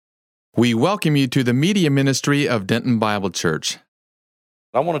We welcome you to the media ministry of Denton Bible Church.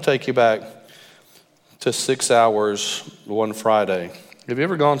 I want to take you back to 6 hours one Friday. Have you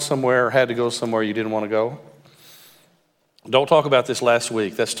ever gone somewhere or had to go somewhere you didn't want to go? Don't talk about this last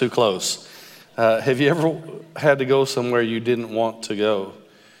week. That's too close. Have you ever had to go somewhere you didn't want to go?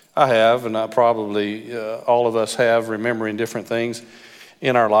 I have, and I probably all of us have, remembering different things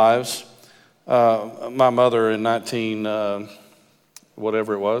in our lives. My mother in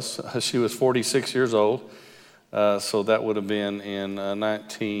whatever it was, she was 46 years old, so that would have been in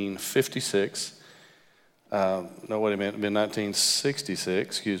 1956. No, wait a minute, it would have been 1966,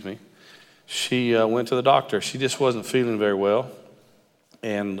 excuse me. She went to the doctor. She just wasn't feeling very well,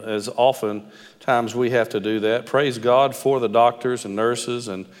 and as often times we have to do that. Praise God for the doctors and nurses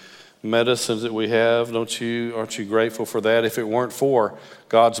and medicines that we have. Aren't you grateful for that? If it weren't for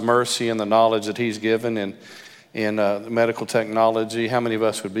God's mercy and the knowledge that He's given and in medical technology, how many of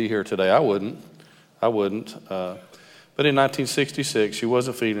us would be here today? I wouldn't. But in 1966, she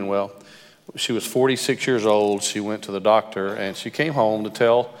wasn't feeling well. She was 46 years old. She went to the doctor, and she came home to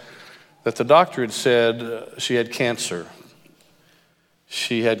tell that the doctor had said she had cancer.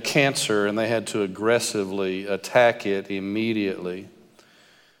 She had cancer, and they had to aggressively attack it immediately.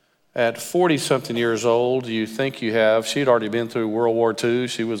 At 40-something years old, you think you have. She'd already been through World War II.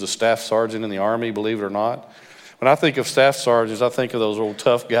 She was a staff sergeant in the Army, believe it or not. When I think of staff sergeants, I think of those old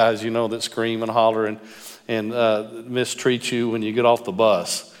tough guys, that scream and holler and mistreat you when you get off the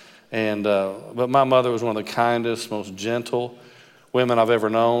bus. But my mother was one of the kindest, most gentle women I've ever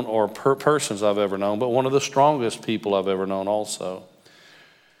known, or persons I've ever known, but one of the strongest people I've ever known also.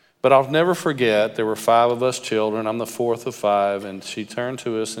 But I'll never forget, there were 5 of us children. I'm the 4th of 5, and she turned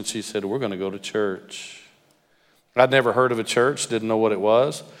to us and she said, "We're going to go to church." I'd never heard of a church, didn't know what it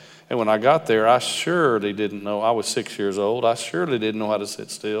was. And when I got there, I surely didn't know. I was 6 years old. I surely didn't know how to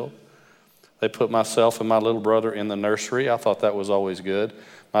sit still. They put myself and my little brother in the nursery. I thought that was always good.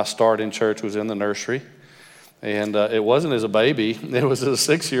 My start in church was in the nursery. And it wasn't as a baby. It was as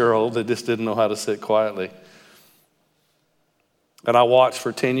a 6-year-old that just didn't know how to sit quietly. And I watched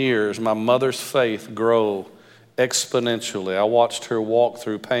for 10 years my mother's faith grow exponentially. I watched her walk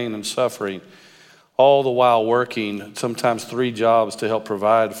through pain and suffering, all the while working sometimes 3 jobs to help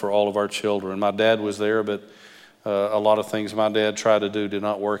provide for all of our children. My dad was there, but a lot of things my dad tried to do did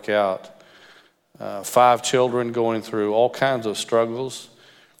not work out. 5 children going through all kinds of struggles.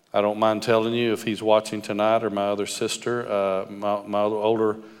 I don't mind telling you, if he's watching tonight, or my other sister, my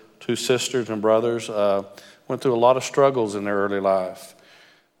older 2 sisters and brothers, went through a lot of struggles in their early life.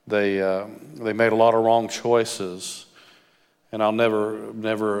 They made a lot of wrong choices. And I'll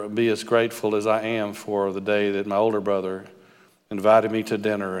never be as grateful as I am for the day that my older brother invited me to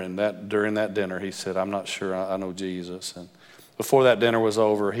dinner. And during that dinner, he said, "I'm not sure I know Jesus." And before that dinner was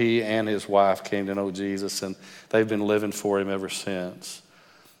over, he and his wife came to know Jesus, and they've been living for Him ever since.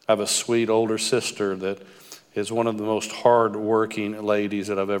 I have a sweet older sister that is one of the most hard-working ladies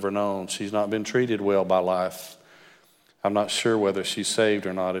that I've ever known. She's not been treated well by life. I'm not sure whether she's saved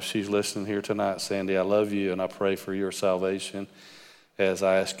or not. If she's listening here tonight, Sandy, I love you, and I pray for your salvation as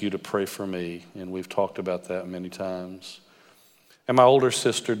I ask you to pray for me. And we've talked about that many times. And my older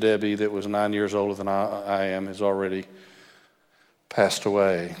sister, Debbie, that was 9 years older than I am, has already passed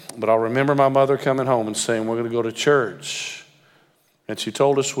away. But I'll remember my mother coming home and saying, "We're going to go to church." And she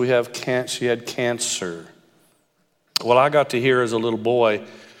told us she had cancer. Well, I got to hear as a little boy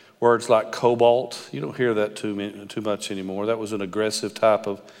words like cobalt. You don't hear that too much anymore. That was an aggressive type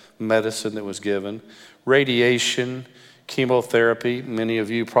of medicine that was given. Radiation, chemotherapy. Many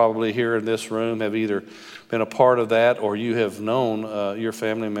of you probably here in this room have either been a part of that, or you have known your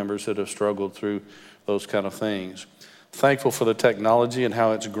family members that have struggled through those kind of things. Thankful for the technology and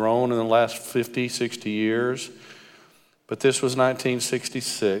how it's grown in the last 50, 60 years. But this was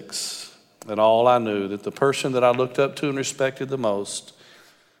 1966, and all I knew, that the person that I looked up to and respected the most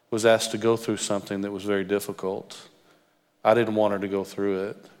was asked to go through something that was very difficult. I didn't want her to go through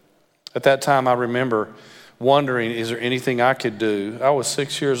it. At that time, I remember wondering, is there anything I could do? I was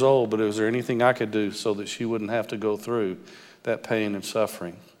 6 years old, but is there anything I could do so that she wouldn't have to go through that pain and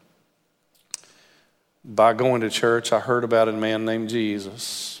suffering? By going to church, I heard about a man named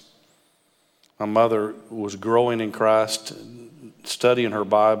Jesus. My mother was growing in Christ, studying her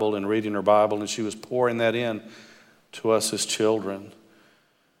Bible and reading her Bible, and she was pouring that in to us as children.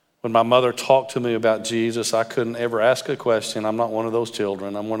 When my mother talked to me about Jesus, I couldn't ever ask a question. I'm not one of those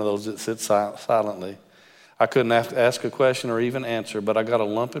children. I'm one of those that sits silently. I couldn't ask a question or even answer, but I got a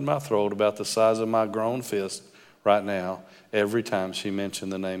lump in my throat about the size of my grown fist right now every time she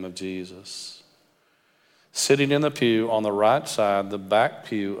mentioned the name of Jesus. sitting in the pew on the right side, the back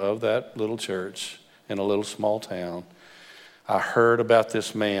pew of that little church in a little small town, I heard about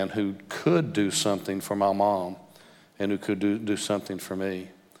this man who could do something for my mom and who could do something for me.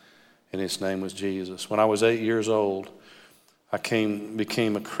 And his name was Jesus. When I was 8 years old, I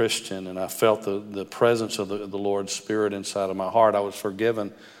became a Christian, and I felt the presence of the Lord's Spirit inside of my heart. I was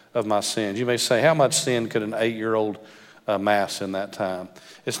forgiven of my sins. You may say, how much sin could an 8-year-old amass in that time?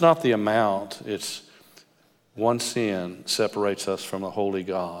 It's not the amount. It's one sin separates us from the holy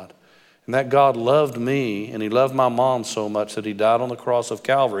God. And that God loved me, and he loved my mom so much that he died on the cross of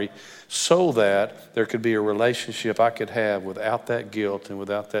Calvary so that there could be a relationship I could have without that guilt and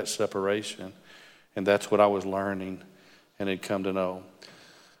without that separation. And that's what I was learning and had come to know.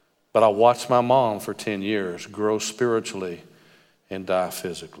 But I watched my mom for 10 years grow spiritually and die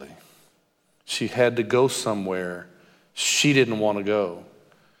physically. She had to go somewhere she didn't want to go.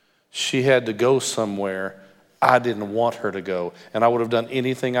 She had to go somewhere I didn't want her to go. And I would have done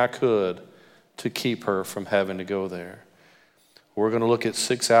anything I could to keep her from having to go there. We're going to look at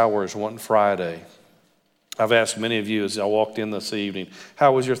 6 hours one Friday. I've asked many of you as I walked in this evening,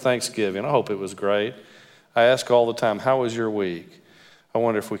 how was your Thanksgiving? I hope it was great. I ask all the time, how was your week? I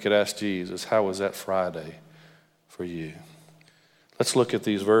wonder if we could ask Jesus, how was that Friday for you? Let's look at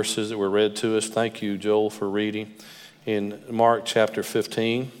these verses that were read to us. Thank you, Joel, for reading. In Mark chapter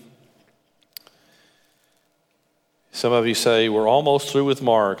 15. Some of you say, we're almost through with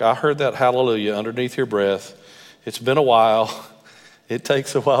Mark. I heard that hallelujah underneath your breath. It's been a while. It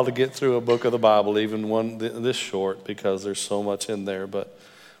takes a while to get through a book of the Bible, even one this short, because there's so much in there. But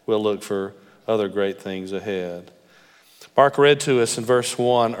we'll look for other great things ahead. Mark read to us in verse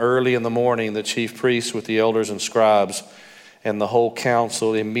 1, early in the morning, the chief priests with the elders and scribes and the whole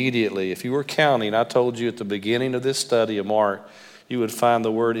council immediately. If you were counting, I told you at the beginning of this study of Mark, you would find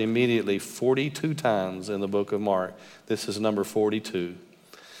the word immediately 42 times in the book of Mark. This is number 42.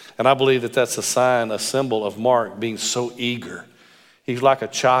 And I believe that that's a sign, a symbol of Mark being so eager. He's like a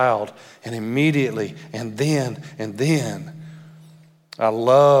child, and immediately, and then, and then. I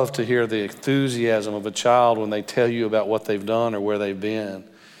love to hear the enthusiasm of a child when they tell you about what they've done or where they've been.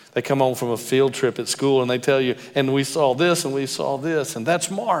 They come home from a field trip at school and they tell you, and we saw this and we saw this, and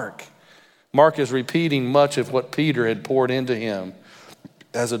that's Mark. Mark is repeating much of what Peter had poured into him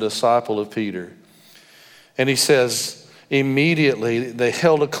as a disciple of Peter. And he says, immediately they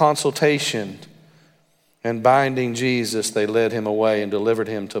held a consultation, and binding Jesus, they led him away and delivered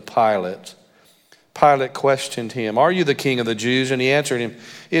him to Pilate. Pilate questioned him, are you the king of the Jews? And he answered him,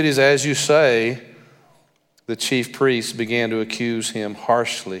 it is as you say. The chief priests began to accuse him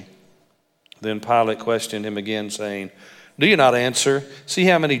harshly. Then Pilate questioned him again, saying, do you not answer? See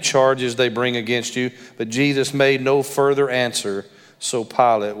how many charges they bring against you? But Jesus made no further answer, so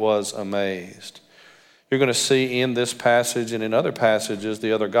Pilate was amazed. You're going to see in this passage and in other passages,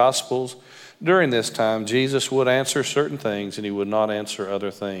 the other Gospels, during this time, Jesus would answer certain things and he would not answer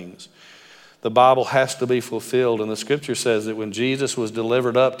other things. The Bible has to be fulfilled, and the scripture says that when Jesus was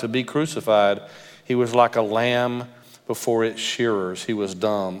delivered up to be crucified, he was like a lamb before its shearers. He was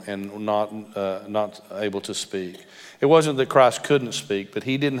dumb and not able to speak. It wasn't that Christ couldn't speak, but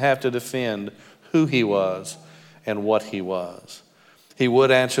he didn't have to defend who he was and what he was. He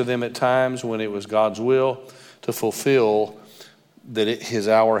would answer them at times when it was God's will to fulfill that his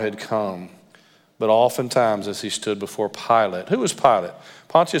hour had come. But oftentimes as he stood before Pilate. Who was Pilate?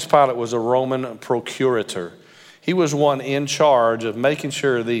 Pontius Pilate was a Roman procurator. He was one in charge of making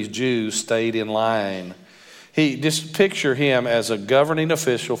sure these Jews stayed in line. Just picture him as a governing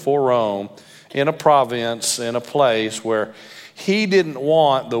official for Rome in a province, in a place where he didn't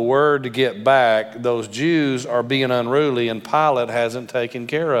want the word to get back. Those Jews are being unruly and Pilate hasn't taken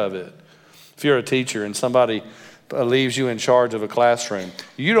care of it. If you're a teacher and somebody leaves you in charge of a classroom,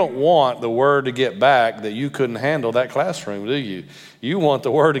 you don't want the word to get back that you couldn't handle that classroom, do you? You want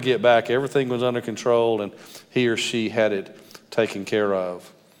the word to get back everything was under control and he or she had it taken care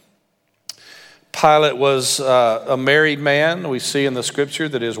of. Pilate was a married man. We see in the scripture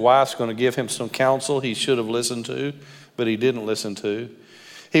that his wife's going to give him some counsel he should have listened to, but he didn't listen to.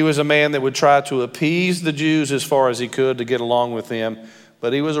 He was a man that would try to appease the Jews as far as he could to get along with them,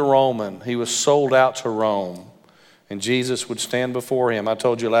 but he was a Roman. He was sold out to Rome. And Jesus would stand before him. I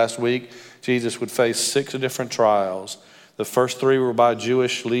told you last week, Jesus would face 6 different trials. The first 3 were by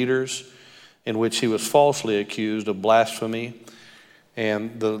Jewish leaders in which he was falsely accused of blasphemy.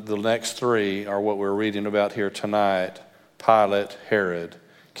 And the next 3 are what we're reading about here tonight. Pilate, Herod,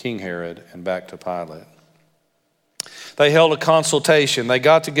 King Herod, and back to Pilate. They held a consultation. They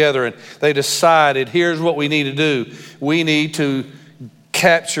got together and they decided, here's what we need to do. We need to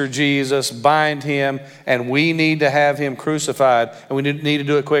capture Jesus, bind him, and we need to have him crucified, and we need to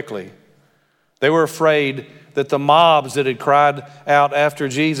do it quickly. They were afraid that the mobs that had cried out after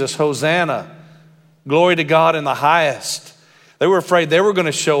Jesus, Hosanna, glory to God in the highest, they were afraid they were going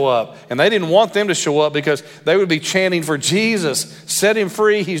to show up, and they didn't want them to show up because they would be chanting for Jesus. Set him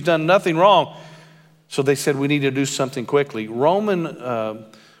free. He's done nothing wrong. So they said, we need to do something quickly. Roman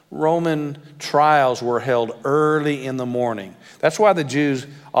trials were held early in the morning. That's why the Jews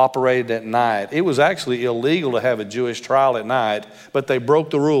operated at night. It was actually illegal to have a Jewish trial at night, but they broke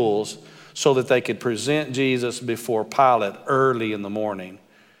the rules so that they could present Jesus before Pilate early in the morning.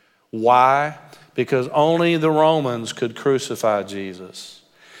 Why? Because only the Romans could crucify Jesus.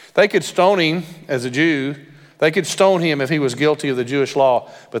 They could stone him as a Jew. They could stone him if he was guilty of the Jewish law,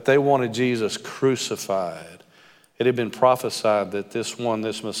 but they wanted Jesus crucified. It had been prophesied that this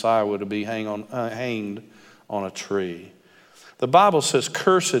Messiah would be hanged on a tree. The Bible says,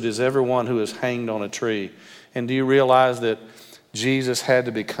 cursed is everyone who is hanged on a tree. And do you realize that Jesus had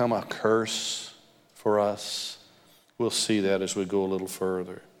to become a curse for us? We'll see that as we go a little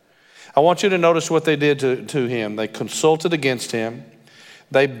further. I want you to notice what they did to him. They consulted against him.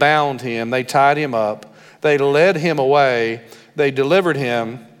 They bound him. They tied him up. They led him away. They delivered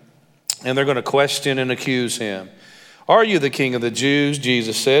him. And they're going to question and accuse him. Are you the king of the Jews?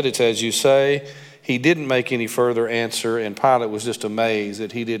 Jesus said, it's as you say. He didn't make any further answer, and Pilate was just amazed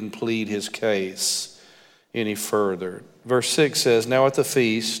that he didn't plead his case any further. Verse 6 says, now at the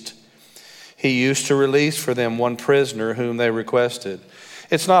feast, he used to release for them one prisoner whom they requested.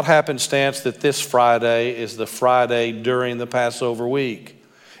 It's not happenstance that this Friday is the Friday during the Passover week.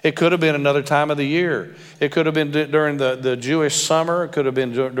 It could have been another time of the year. It could have been during the Jewish summer. It could have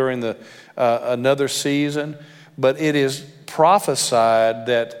been during another season. But it is prophesied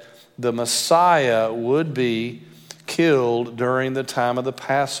that the Messiah would be killed during the time of the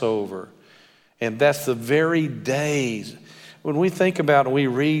Passover. And that's the very days. When we think about and we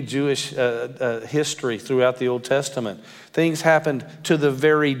read Jewish history throughout the Old Testament, things happened to the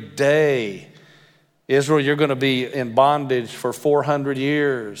very day. Israel, you're going to be in bondage for 400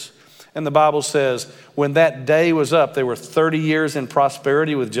 years. And the Bible says when that day was up, there were 30 years in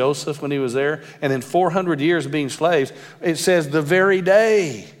prosperity with Joseph when he was there. And in 400 years being slaves, it says the very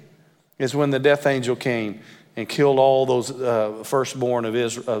day is when the death angel came and killed all those firstborn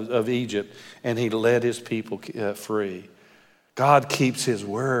of Egypt. And he led his people free. God keeps his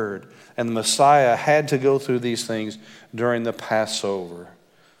word. And the Messiah had to go through these things during the Passover.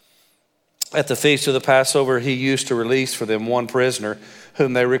 At the feast of the Passover, he used to release for them one prisoner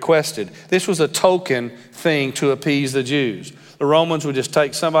whom they requested. This was a token thing to appease the Jews. The Romans would just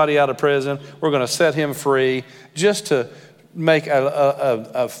take somebody out of prison. We're going to set him free just to make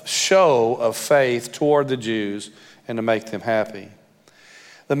a show of faith toward the Jews and to make them happy.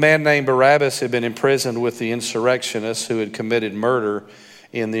 The man named Barabbas had been imprisoned with the insurrectionists who had committed murder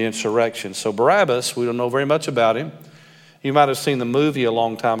in the insurrection. So Barabbas, we don't know very much about him. You might have seen the movie a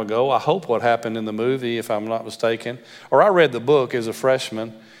long time ago. I hope what happened in the movie, if I'm not mistaken. Or I read the book as a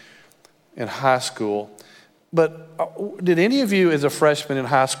freshman in high school. But did any of you as a freshman in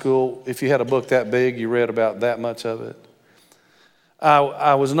high school, if you had a book that big, you read about that much of it?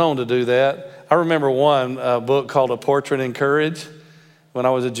 I was known to do that. I remember one book called A Portrait in Courage when I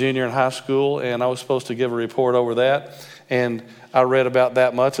was a junior in high school, and I was supposed to give a report over that. And I read about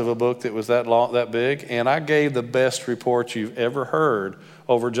that much of a book that was that long, that big, and I gave the best report you've ever heard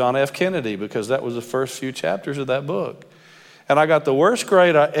over John F. Kennedy because that was the first few chapters of that book. And I got the worst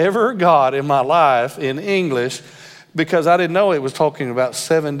grade I ever got in my life in English because I didn't know it was talking about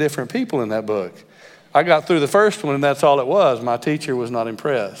 7 different people in that book. I got through the first one, and that's all it was. My teacher was not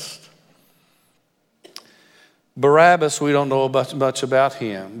impressed. Barabbas, we don't know much about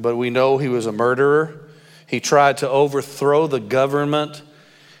him, but we know he was a murderer. He tried to overthrow the government.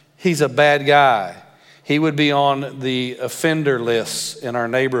 He's a bad guy. He would be on the offender lists in our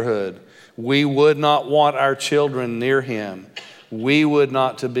neighborhood. We would not want our children near him. We would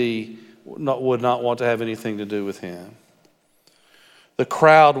not want to have anything to do with him. The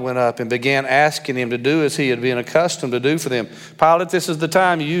crowd went up and began asking him to do as he had been accustomed to do for them. Pilate, this is the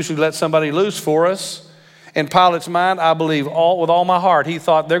time you usually let somebody loose for us. In Pilate's mind, I believe with all my heart, he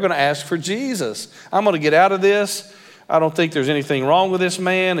thought they're going to ask for Jesus. I'm going to get out of this. I don't think there's anything wrong with this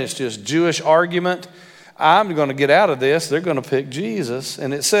man. It's just Jewish argument. I'm going to get out of this. They're going to pick Jesus.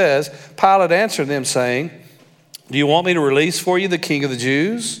 And it says, Pilate answered them saying, do you want me to release for you the king of the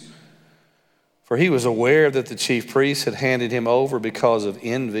Jews? For he was aware that the chief priests had handed him over because of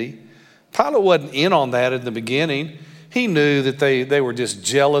envy. Pilate wasn't in on that in the beginning. He knew that they were just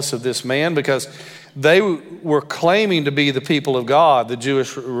jealous of this man because They were claiming to be the people of God, the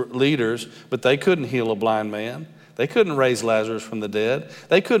Jewish leaders, but they couldn't heal a blind man. They couldn't raise Lazarus from the dead.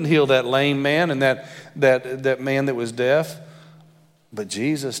 They couldn't heal that lame man and that man that was deaf. But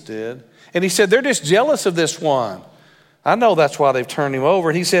Jesus did. And he said, they're just jealous of this one. I know that's why they've turned him over.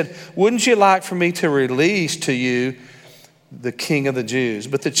 And he said, wouldn't you like for me to release to you the King of the Jews?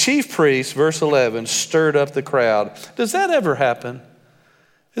 But the chief priests, verse 11, stirred up the crowd. Does that ever happen?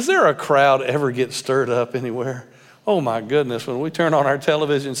 Is there a crowd ever get stirred up anywhere? Oh my goodness, when we turn on our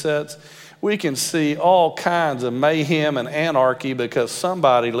television sets, we can see all kinds of mayhem and anarchy because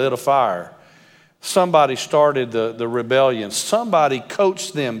somebody lit a fire. Somebody started the rebellion. Somebody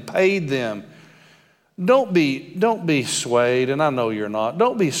coached them, paid them. Don't be swayed, and I know you're not.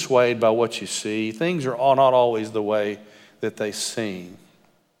 Don't be swayed by what you see. Things are not always the way that they seem.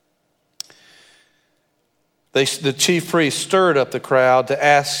 The chief priest stirred up the crowd to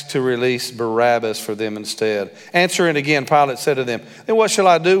ask to release Barabbas for them instead. Answering again, Pilate said to them, then what shall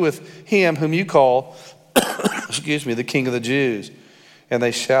I do with him whom you call, the King of the Jews? And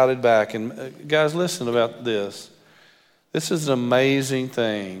they shouted back. And guys, listen about this. This is an amazing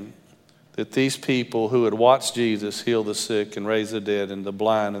thing that these people who had watched Jesus heal the sick and raise the dead and the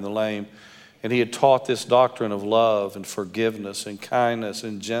blind and the lame, and he had taught this doctrine of love and forgiveness and kindness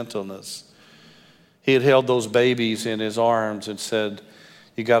and gentleness. He had held those babies in his arms and said,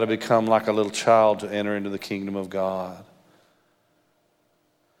 you got to become like a little child to enter into the kingdom of God.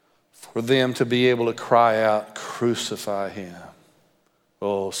 For them to be able to cry out, crucify him.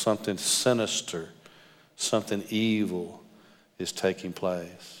 Oh, something sinister, something evil is taking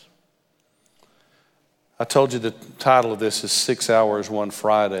place. I told you the title of this is 6 Hours One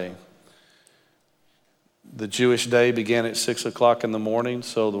Friday. The Jewish day began at 6 o'clock in the morning,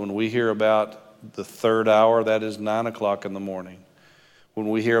 so that when we hear about the third hour, that is 9 o'clock in the morning. When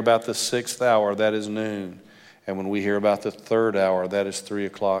we hear about the sixth hour, that is noon. And when we hear about the third hour, that is 3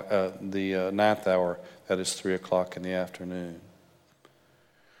 o'clock, the ninth hour, that is 3 o'clock in the afternoon.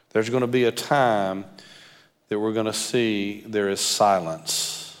 There's going to be a time that we're going to see there is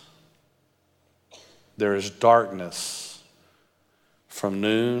silence. There is darkness from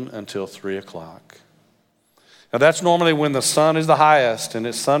noon until 3 o'clock. Now that's normally when the sun is the highest and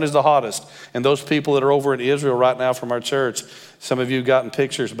the sun is the hottest. And those people that are over in Israel right now from our church, some of you have gotten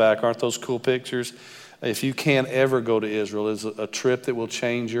pictures back. Aren't those cool pictures? If you can't ever go to Israel, it's a trip that will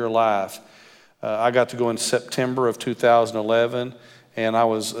change your life. I got to go in September of 2011, and I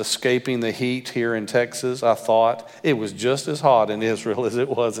was escaping the heat here in Texas. I thought it was just as hot in Israel as it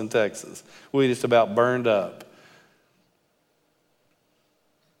was in Texas. We just about burned up.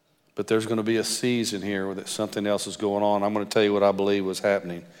 But there's going to be a season here where something else is going on. I'm going to tell you what I believe was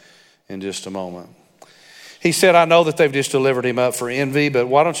happening in just a moment. He said, I know that they've just delivered him up for envy, but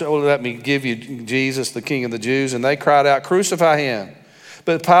why don't you let me give you Jesus, the King of the Jews? And they cried out, crucify him.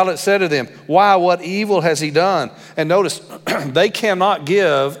 But Pilate said to them, why, what evil has he done? And notice, they cannot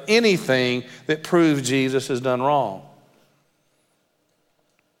give anything that proves Jesus has done wrong.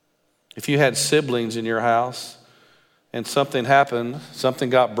 If you had siblings in your house, and something happened, something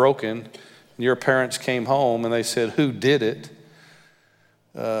got broken, and your parents came home and they said, who did it?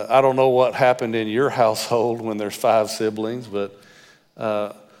 I don't know what happened in your household when there's 5 siblings, but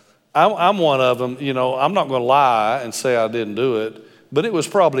I'm one of them. You know, I'm not going to lie and say I didn't do it, but it was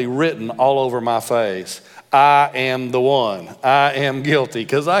probably written all over my face. I am the one. I am guilty,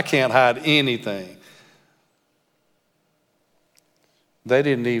 because I can't hide anything. They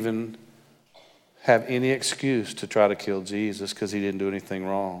didn't even have any excuse to try to kill Jesus because he didn't do anything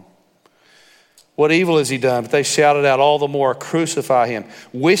wrong. What evil has he done? But they shouted out all the more, crucify him,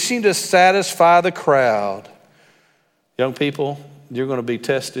 wishing to satisfy the crowd. Young people, you're going to be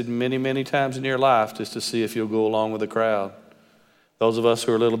tested many, many times in your life just to see if you'll go along with the crowd. Those of us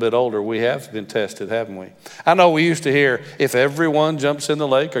who are a little bit older, we have been tested, haven't we? I know we used to hear, if everyone jumps in the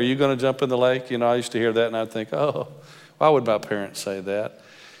lake, are you going to jump in the lake? You know, I used to hear that and I'd think, oh, why would my parents say that?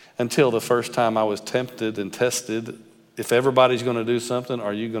 Until the first time I was tempted and tested, if everybody's going to do something,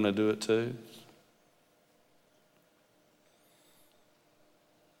 are you going to do it too?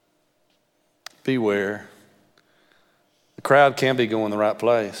 Beware. The crowd can be going the right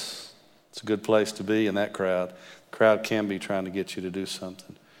place. It's a good place to be in that crowd. The crowd can be trying to get you to do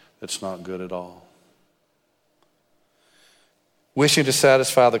something that's not good at all. Wishing to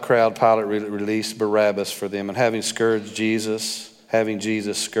satisfy the crowd, Pilate released Barabbas for them, and having Jesus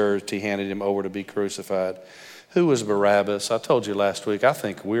scourged, he handed him over to be crucified. Who was Barabbas? I told you last week, I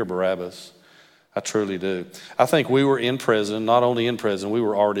think we're Barabbas. I truly do. I think we were in prison, not only in prison, we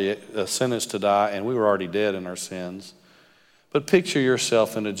were already sentenced to die, and we were already dead in our sins. But picture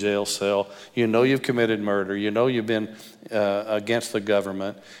yourself in a jail cell. You know you've committed murder. You know you've been against the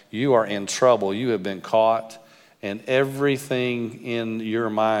government. You are in trouble. You have been caught. And everything in your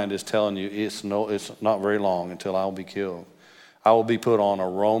mind is telling you it's not very long until I'll be killed. I will be put on a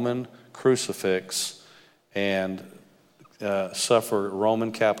Roman crucifix and suffer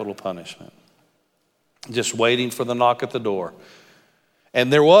Roman capital punishment. Just waiting for the knock at the door.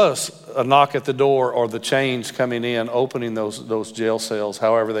 And there was a knock at the door, or the chains coming in, opening those jail cells,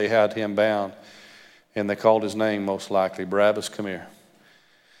 however they had him bound. And they called his name, most likely, Barabbas, come here.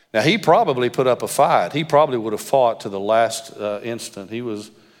 Now, he probably put up a fight. He probably would have fought to the last instant. He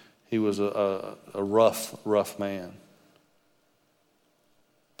was a rough man.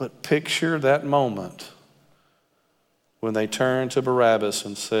 But picture that moment when they turned to Barabbas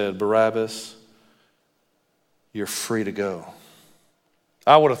and said, Barabbas, you're free to go.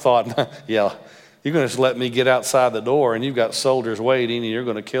 I would have thought, yeah, you're going to just let me get outside the door and you've got soldiers waiting and you're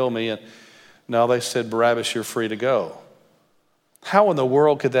going to kill me. And no, they said, Barabbas, you're free to go. How in the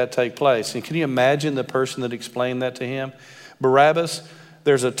world could that take place? And can you imagine the person that explained that to him? Barabbas,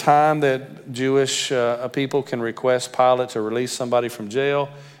 there's a time that Jewish people can request Pilate to release somebody from jail.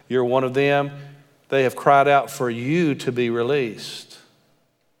 You're one of them. They have cried out for you to be released.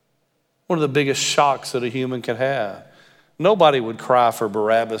 One of the biggest shocks that a human can have. Nobody would cry for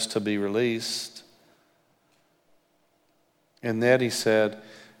Barabbas to be released. And then he said,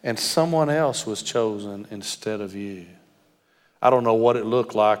 and someone else was chosen instead of you. I don't know what it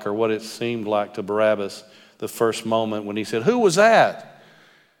looked like or what it seemed like to Barabbas the first moment when he said, who was that?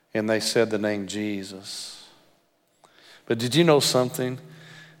 And they said the name Jesus. But did you know something?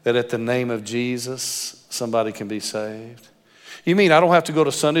 That at the name of Jesus, somebody can be saved. You mean I don't have to go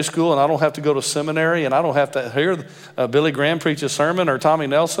to Sunday school and I don't have to go to seminary and I don't have to hear Billy Graham preach a sermon or Tommy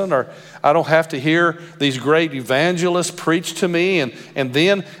Nelson, or I don't have to hear these great evangelists preach to me and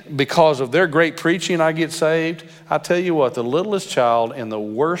then because of their great preaching I get saved? I tell you what, the littlest child in the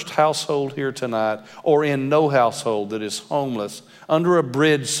worst household here tonight, or in no household that is homeless, under a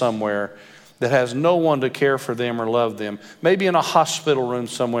bridge somewhere, that has no one to care for them or love them, maybe in a hospital room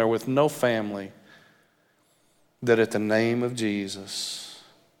somewhere with no family, that at the name of Jesus,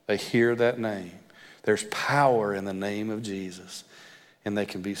 they hear that name. There's power in the name of Jesus, and they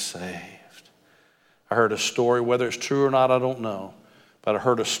can be saved. I heard a story, whether it's true or not, I don't know, but I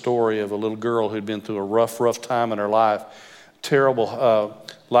heard a story of a little girl who'd been through a rough time in her life, terrible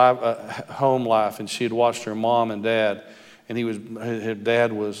home life, and she had watched her mom and dad, and her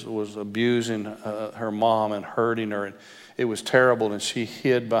dad was abusing her mom and hurting her, and it was terrible, and she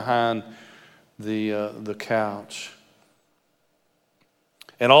hid behind the couch.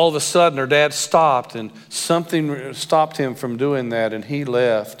 And all of a sudden her dad stopped, and something stopped him from doing that, and he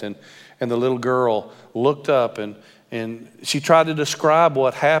left, and the little girl looked up, and she tried to describe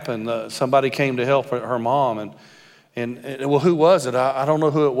what happened. Somebody came to help her mom, and well, who was it? I don't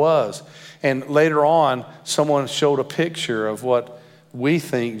know who it was. And later on, someone showed a picture of what we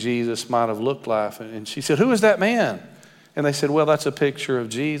think Jesus might have looked like, and she said, who is that man? And they said, well, that's a picture of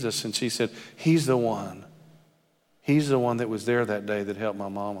Jesus. And she said, he's the one. He's the one that was there that day that helped my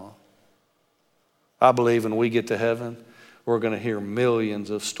mama. I believe when we get to heaven, we're going to hear millions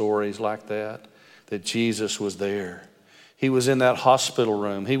of stories like that Jesus was there. He was in that hospital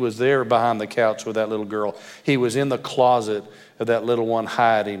room. He was there behind the couch with that little girl. He was in the closet of that little one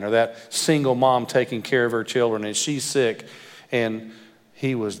hiding, or that single mom taking care of her children, and she's sick, and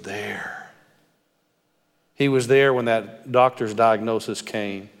he was there. He was there when that doctor's diagnosis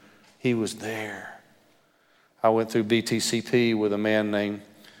came. He was there. I went through BTCP with a man named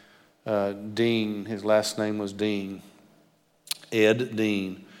Dean. His last name was Dean. Ed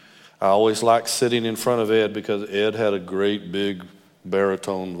Dean. I always liked sitting in front of Ed because Ed had a great big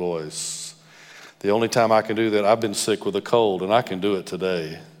baritone voice. The only time I can do that, I've been sick with a cold, and I can do it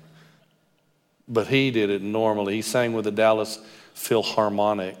today. But he did it normally. He sang with the Dallas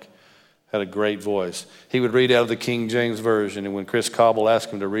Philharmonic. Had a great voice. He would read out of the King James Version, and when Chris Cobble asked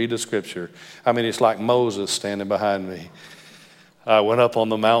him to read the scripture, I mean, it's like Moses standing behind me. I went up on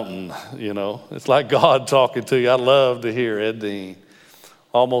the mountain, you know. It's like God talking to you. I love to hear Ed Dean.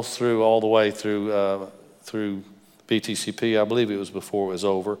 Almost through, all the way through BTCP. I believe it was before it was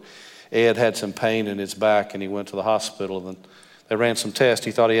over. Ed had some pain in his back, and he went to the hospital, and they ran some tests.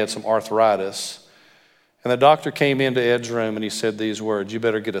 He thought he had some arthritis. And the doctor came into Ed's room, and he said these words, you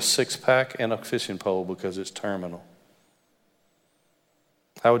better get a 6-pack and a fishing pole because it's terminal.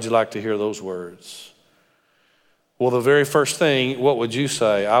 How would you like to hear those words? Well, the very first thing, what would you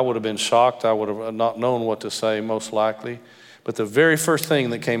say? I would have been shocked. I would have not known what to say, most likely. But the very first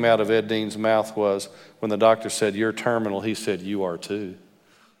thing that came out of Ed Dean's mouth was, when the doctor said, "You're terminal," he said, "You are too."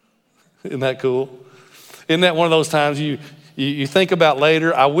 Isn't that cool? Isn't that one of those times you think about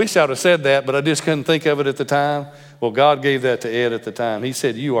later? I wish I would have said that, but I just couldn't think of it at the time. Well, God gave that to Ed at the time. He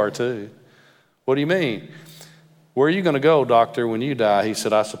said, "You are too." What do you mean? "Where are you going to go, doctor, when you die?" He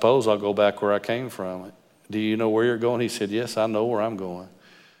said, "I suppose I'll go back where I came from." "Do you know where you're going?" He said, "Yes, I know where I'm going,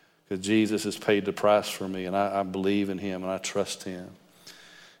 because Jesus has paid the price for me, and I believe in him, and I trust him."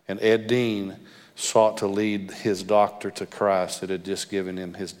 And Ed Dean sought to lead his doctor to Christ that had just given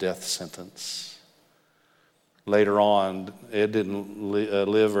him his death sentence. Later on, Ed didn't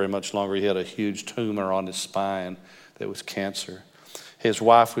live very much longer. He had a huge tumor on his spine that was cancer. His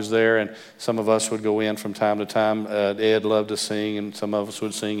wife was there, and some of us would go in from time to time. Ed loved to sing, and some of us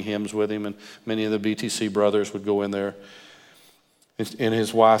would sing hymns with him, and many of the BTC brothers would go in there. And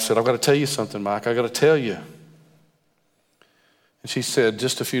his wife said, "I've got to tell you something, Mike. I've got to tell you." And she said,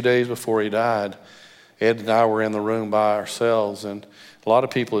 just a few days before he died, Ed and I were in the room by ourselves, and a lot of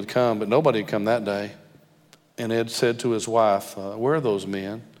people had come, but nobody had come that day. And Ed said to his wife, "Where are those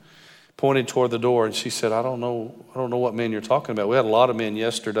men?" Pointed toward the door, and she said, I don't know what men you're talking about. We had a lot of men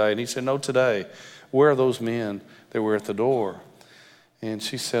yesterday. And he said, "No, today. Where are those men that were at the door?" And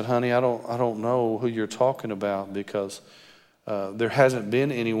she said, "Honey, I don't know who you're talking about, because there hasn't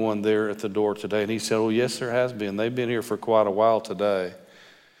been anyone there at the door today." And he said, "Oh, yes, there has been. They've been here for quite a while today.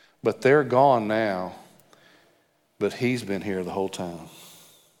 But they're gone now. But he's been here the whole time."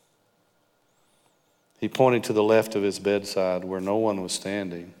 He pointed to the left of his bedside where no one was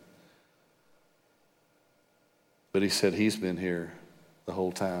standing. But he said, "He's been here the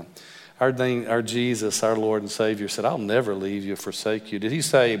whole time." Our Jesus, our Lord and Savior, said, "I'll never leave you, forsake you." Did he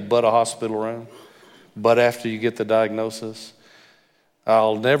say, but a hospital room? But after you get the diagnosis?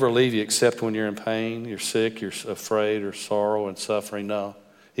 "I'll never leave you except when you're in pain, you're sick, you're afraid, or sorrow and suffering." No.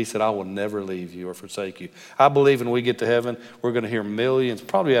 He said, "I will never leave you or forsake you." I believe when we get to heaven, we're going to hear millions,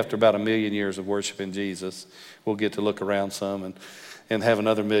 probably after about 1,000,000 years of worshiping Jesus, we'll get to look around some and have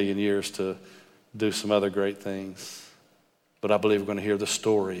another 1,000,000 years to do some other great things. But I believe we're going to hear the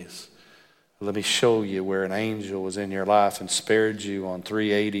stories. Let me show you where an angel was in your life and spared you on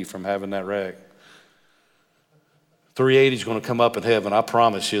 380 from having that wreck. 380 is going to come up in heaven, I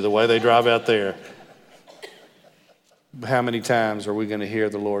promise you, the way they drive out there. How many times are we going to hear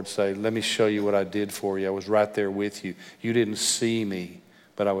the Lord say, "Let me show you what I did for you. I was right there with you. You didn't see me,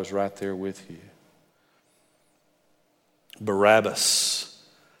 but I was right there with you." Barabbas.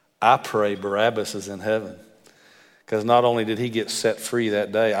 I pray Barabbas is in heaven, because not only did he get set free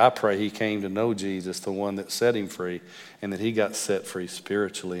that day, I pray he came to know Jesus, the one that set him free, and that he got set free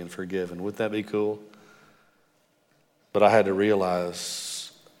spiritually and forgiven. Wouldn't that be cool? But I had to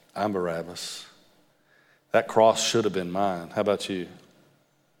realize I'm Barabbas. That cross should have been mine. How about you?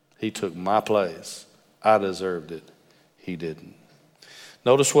 He took my place. I deserved it. He didn't.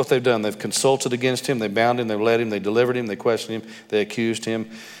 Notice what they've done. They've consulted against him. They bound him. They led him. They delivered him. They questioned him. They accused him.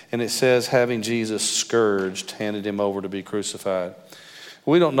 And it says, having Jesus scourged, handed him over to be crucified.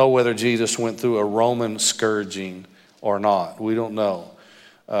 We don't know whether Jesus went through a Roman scourging or not. We don't know.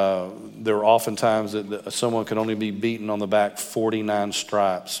 There were often times that someone could only be beaten on the back 49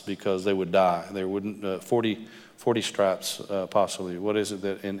 stripes because they would die. There wouldn't 40 stripes possibly. What is it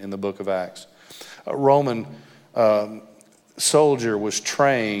that in the book of Acts? A Roman soldier was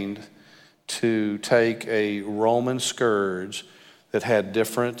trained to take a Roman scourge that had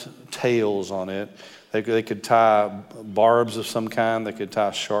different tails on it. They could tie barbs of some kind. They could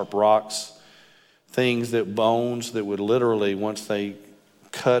tie sharp rocks, bones that would literally, once they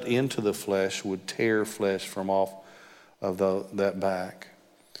cut into the flesh, would tear flesh from off of that back.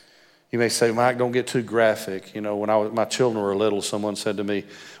 You may say, "Mike, don't get too graphic." You know, when my children were little, someone said to me,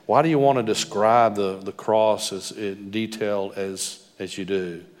 "Why do you want to describe the cross as in detail as you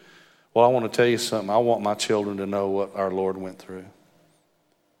do?" Well, I want to tell you something. I want my children to know what our Lord went through.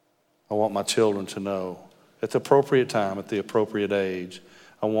 I want my children to know at the appropriate time, at the appropriate age,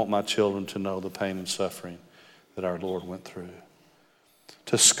 I want my children to know the pain and suffering that our Lord went through.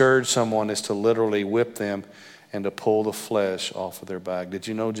 To scourge someone is to literally whip them and to pull the flesh off of their back. Did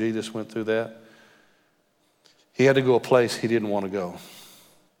you know Jesus went through that? He had to go a place he didn't want to go.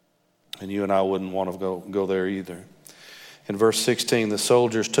 And you and I wouldn't want to go there either. In verse 16, the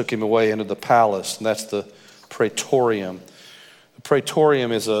soldiers took him away into the palace, and that's the praetorium. The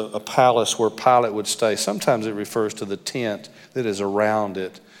praetorium is a palace where Pilate would stay. Sometimes it refers to the tent that is around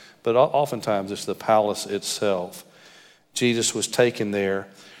it, but oftentimes it's the palace itself. Jesus was taken there.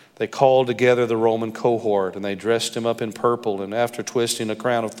 They called together the Roman cohort, and they dressed him up in purple, and after twisting a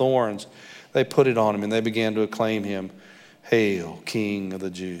crown of thorns, they put it on him, and they began to acclaim him, Hail, King of the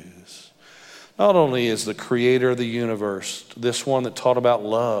Jews. Not only is the creator of the universe, this one that taught about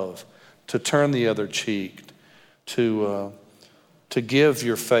love, to turn the other cheek, to give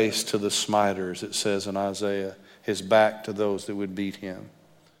your face to the smiters, it says in Isaiah, his back to those that would beat him.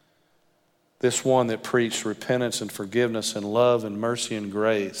 This one that preached repentance and forgiveness and love and mercy and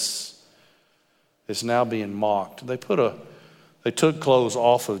grace is now being mocked. They took clothes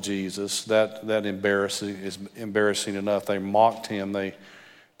off of Jesus. That is embarrassing enough. They mocked him.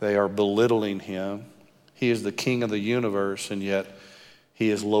 They are belittling him. He is the King of the universe, and yet he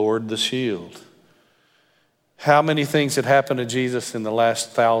has lowered the shield. How many things had happened to Jesus in the last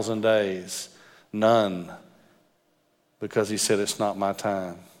 1,000 days? None. Because he said, it's not my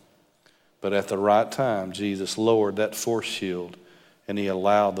time. But at the right time, Jesus lowered that force shield and he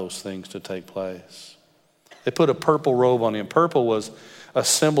allowed those things to take place. They put a purple robe on him. Purple was a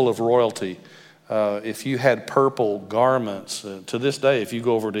symbol of royalty. If you had purple garments, to this day, if you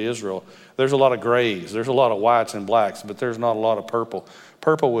go over to Israel, there's a lot of grays, there's a lot of whites and blacks, but there's not a lot of purple.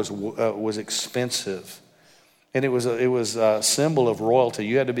 Purple was expensive. And it was a symbol of royalty.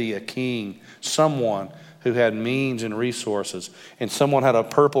 You had to be a king, someone who had means and resources. And someone had a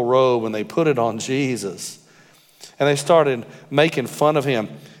purple robe and they put it on Jesus. And they started making fun of him.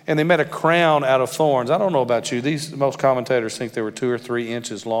 And they made a crown out of thorns. I don't know about you. Most commentators think they were 2 or 3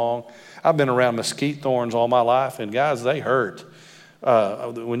 inches long. I've been around mesquite thorns all my life, and guys, they hurt.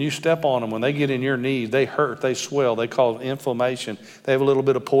 When you step on them, when they get in your knees, they hurt, they swell, they cause inflammation. They have a little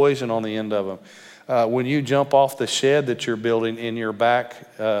bit of poison on the end of them. When you jump off the shed that you're building in your back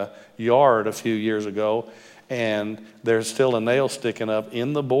yard a few years ago, and there's still a nail sticking up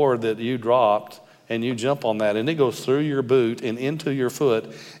in the board that you dropped, and you jump on that, and it goes through your boot and into your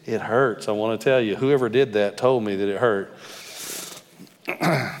foot, it hurts. I want to tell you, whoever did that told me that it hurt.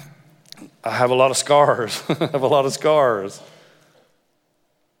 I have a lot of scars.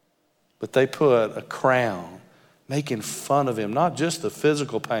 But they put a crown, making fun of him, not just the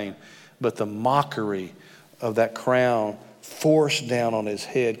physical pain, but the mockery of that crown forced down on his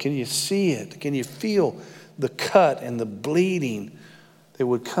head. Can you see it? Can you feel the cut and the bleeding that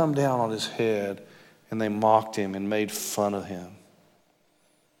would come down on his head? And they mocked him and made fun of him.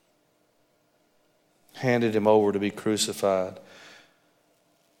 Handed him over to be crucified.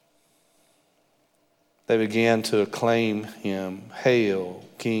 They began to acclaim him, Hail,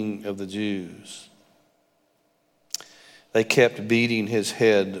 King of the Jews. They kept beating his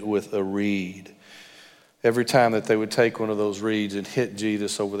head with a reed. Every time that they would take one of those reeds and hit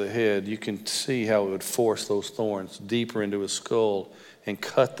Jesus over the head, you can see how it would force those thorns deeper into his skull and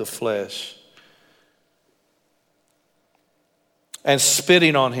cut the flesh. And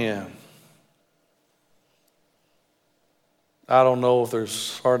spitting on him. I don't know if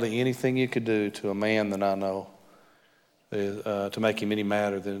there's hardly anything you could do to a man that I know to make him any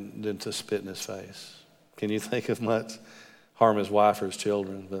madder than to spit in his face. Can you think of much? Harm his wife or his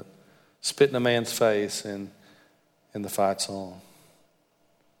children, but spit in a man's face and the fight's on.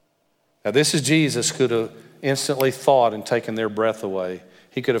 Now this is Jesus could have instantly thought and taken their breath away.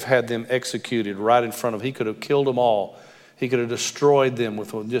 He could have had them executed right in front of him. He could have killed them all. He could have destroyed them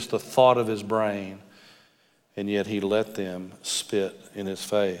with just the thought of his brain. And yet he let them spit in his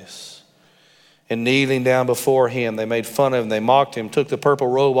face. And kneeling down before him, they made fun of him. They mocked him, took the purple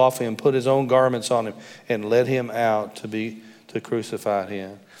robe off him, put his own garments on him, and led him out to crucify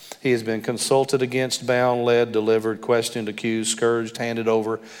him. He has been consulted against, bound, led, delivered, questioned, accused, scourged, handed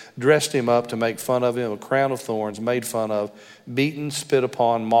over, dressed him up to make fun of him, a crown of thorns, made fun of, beaten, spit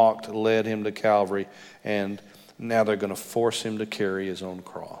upon, mocked, led him to Calvary, and now they're going to force him to carry his own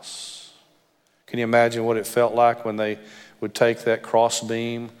cross. Can you imagine what it felt like when they would take that cross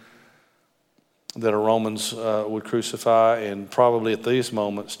beam that a Romans would crucify and probably at these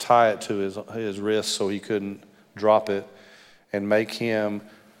moments tie it to his wrist so he couldn't drop it and make him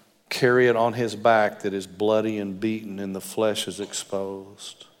carry it on his back that is bloody and beaten and the flesh is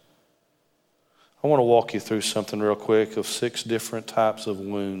exposed. I want to walk you through something real quick of 6 different types of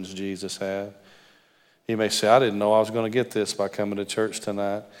wounds Jesus had. You may say, I didn't know I was going to get this by coming to church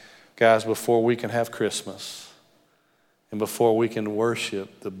tonight. Guys, before we can have Christmas and before we can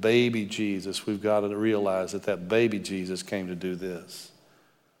worship the baby Jesus, we've got to realize that baby Jesus came to do this.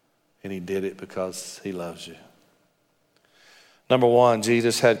 And he did it because he loves you. Number 1,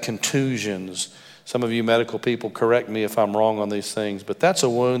 Jesus had contusions. Some of you medical people correct me if I'm wrong on these things, but that's a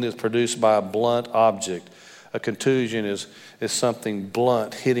wound that's produced by a blunt object. A contusion is something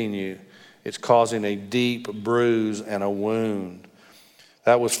blunt hitting you. It's causing a deep bruise and a wound.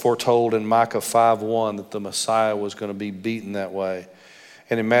 That was foretold in Micah 5:1 that the Messiah was going to be beaten that way.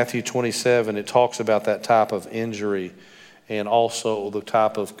 And in Matthew 27, it talks about that type of injury. and also the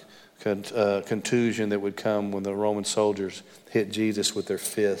type of contusion that would come when the Roman soldiers hit Jesus with their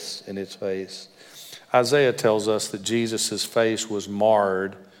fists in his face. Isaiah tells us that Jesus' face was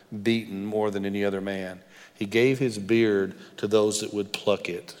marred, beaten more than any other man. He gave his beard to those that would pluck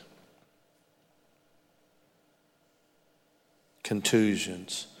it.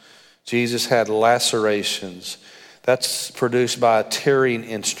 Contusions. Jesus had lacerations. That's produced by a tearing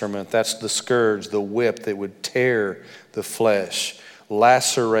instrument. That's the scourge, the whip that would tear the flesh.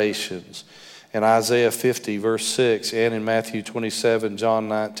 Lacerations. In Isaiah 50, verse 6, and in Matthew 27, John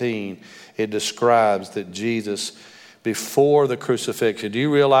 19, it describes that Jesus, before the crucifixion, do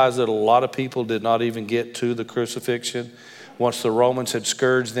you realize that a lot of people did not even get to the crucifixion? Once the Romans had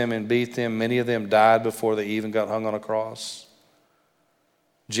scourged them and beat them, many of them died before they even got hung on a cross.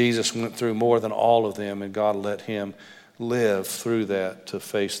 Jesus went through more than all of them, and God let him live through that to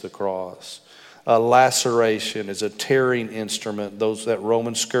face the cross. A laceration is a tearing instrument, that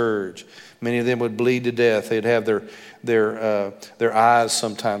Roman scourge. Many of them would bleed to death. They'd have their eyes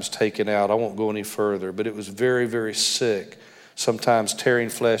sometimes taken out. I won't go any further, but it was very, very sick. Sometimes tearing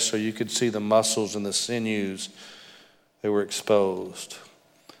flesh so you could see the muscles and the sinews. They were exposed.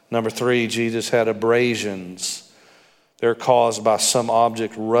 Number 3, Jesus had abrasions. They're caused by some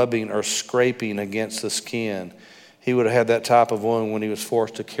object rubbing or scraping against the skin. He would have had that type of wound when he was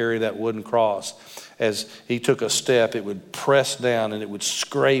forced to carry that wooden cross. As he took a step, it would press down and it would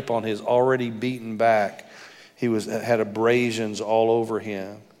scrape on his already beaten back. He had abrasions all over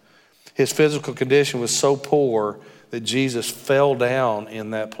him. His physical condition was so poor that Jesus fell down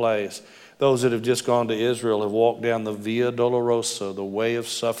in that place. Those that have just gone to Israel have walked down the Via Dolorosa, the way of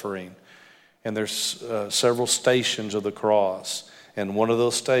suffering. And there's several stations of the cross. And one of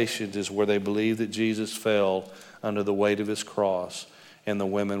those stations is where they believe that Jesus fell under the weight of his cross, and the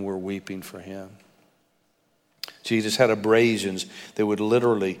women were weeping for him. Jesus had abrasions that would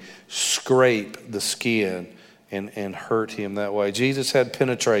literally scrape the skin and hurt him that way. Jesus had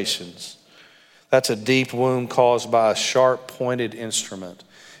penetrations. That's a deep wound caused by a sharp pointed instrument.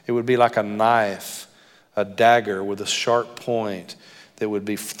 It would be like a knife, a dagger with a sharp point that would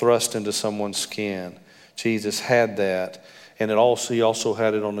be thrust into someone's skin. Jesus had that. And he also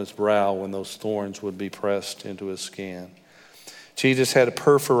had it on his brow when those thorns would be pressed into his skin. Jesus had a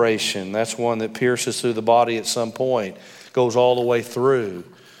perforation. That's one that pierces through the body at some point, goes all the way through.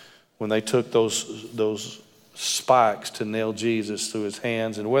 When they took those spikes to nail Jesus through his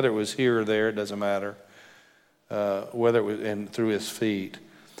hands, and whether it was here or there, it doesn't matter. Whether it was and through his feet,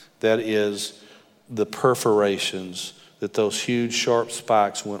 that is the perforations, that those huge sharp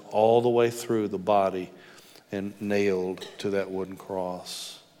spikes went all the way through the body and nailed to that wooden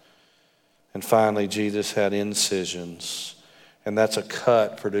cross. And finally, Jesus had incisions. And that's a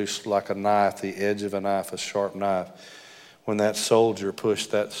cut produced like a knife, the edge of a knife, a sharp knife. When that soldier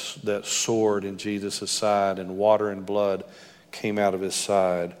pushed that sword in Jesus' side and water and blood came out of his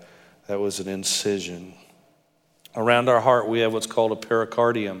side, that was an incision. Around our heart, we have what's called a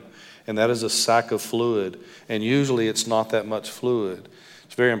pericardium, and that is a sac of fluid. And usually it's not that much fluid.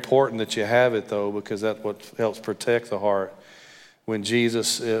 It's very important that you have it, though, because that's what helps protect the heart. When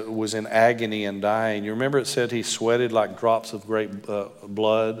Jesus was in agony and dying, you remember it said he sweated like drops of great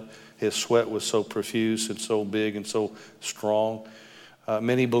blood. His sweat was so profuse and so big and so strong.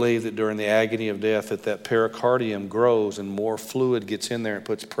 Many believe that during the agony of death that pericardium grows and more fluid gets in there and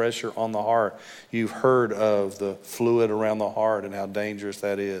puts pressure on the heart. You've heard of the fluid around the heart and how dangerous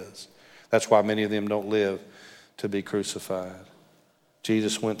that is. That's why many of them don't live to be crucified.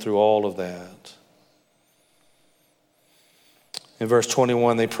 Jesus went through all of that. In verse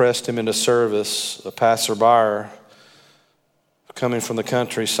 21, they pressed him into service. A passerby coming from the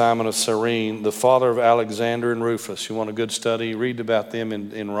country, Simon of Cyrene, the father of Alexander and Rufus. You want a good study? Read about them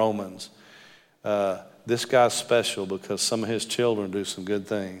in Romans. This guy's special because some of his children do some good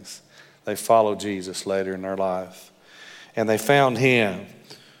things. They follow Jesus later in their life. And they found him.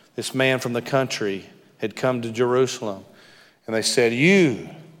 This man from the country had come to Jerusalem. And they said,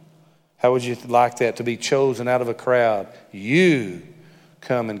 how would you like that, to be chosen out of a crowd? You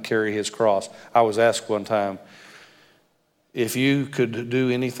come and carry his cross. I was asked one time, if you could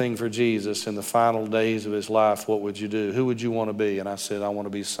do anything for Jesus in the final days of his life, what would you do? Who would you want to be? And I said, I want to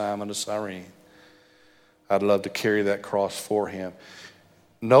be Simon of Cyrene. I'd love to carry that cross for him.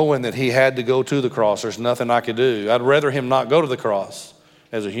 Knowing that he had to go to the cross, there's nothing I could do. I'd rather him not go to the cross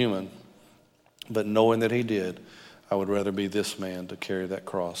as a human. But knowing that he did, I would rather be this man to carry that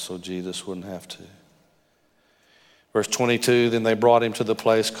cross so Jesus wouldn't have to. Verse 22, then they brought him to the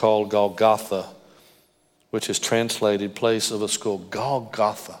place called Golgotha, which is translated place of a skull.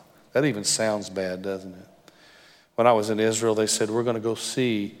 Golgotha. That even sounds bad, doesn't it? When I was in Israel, they said, we're going to go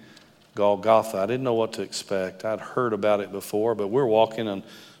see Golgotha. I didn't know what to expect. I'd heard about it before, but we're walking on,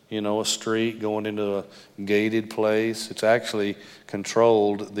 a street going into a gated place. It's actually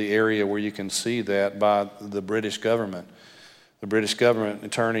controlled, the area where you can see that, by the British government. The British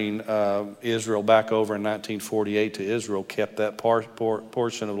government, turning Israel back over in 1948 to Israel, kept that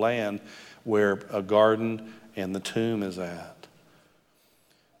portion of land where a garden and the tomb is at.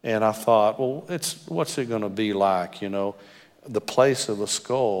 And I thought, well, what's it going to be like, the place of a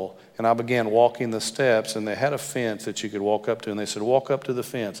skull? And I began walking the steps, and they had a fence that you could walk up to, and they said, walk up to the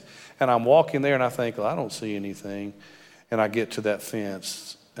fence. And I'm walking there, and I think, well, I don't see anything. And I get to that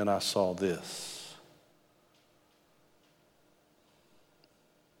fence, and I saw this.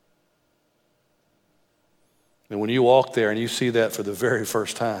 And when you walk there and you see that for the very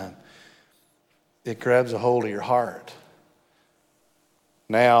first time, it grabs a hold of your heart.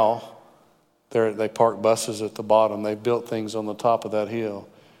 Now, they park buses at the bottom. They built things on the top of that hill.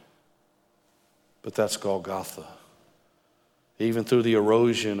 But that's Golgotha. Even through the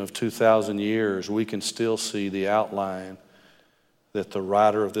erosion of 2,000 years, we can still see the outline that the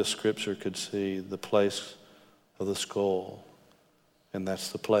writer of this scripture could see, the place of the skull. And that's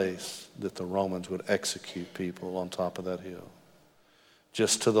the place that the Romans would execute people, on top of that hill.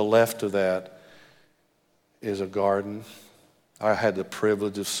 Just to the left of that is a garden. I had the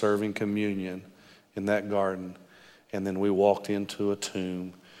privilege of serving communion in that garden. And then we walked into a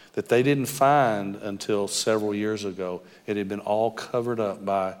tomb that they didn't find until several years ago. It had been all covered up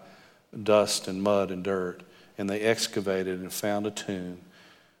by dust and mud and dirt. And they excavated and found a tomb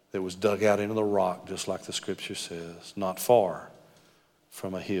that was dug out into the rock, just like the scripture says, not far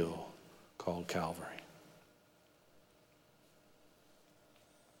from a hill called Calvary.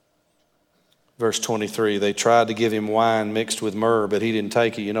 Verse 23, they tried to give him wine mixed with myrrh, but he didn't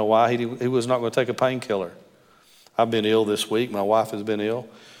take it. You know why? He was not going to take a painkiller. I've been ill this week. My wife has been ill.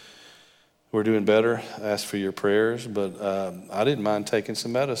 We're doing better. I ask for your prayers, but I didn't mind taking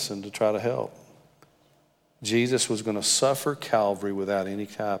some medicine to try to help. Jesus was going to suffer Calvary without any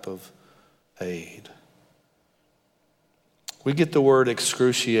type of aid. We get the word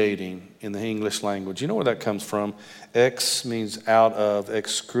excruciating in the English language. You know where that comes from? Ex means out of.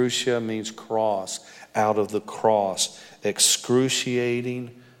 Excrucia means cross. Out of the cross.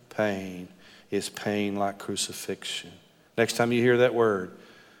 Excruciating pain is pain like crucifixion. Next time you hear that word,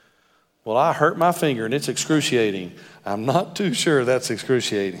 well, I hurt my finger and it's excruciating. I'm not too sure that's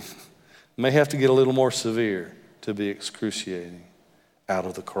excruciating. May have to get a little more severe to be excruciating. Out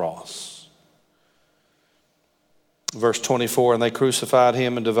of the cross. Verse 24, and they crucified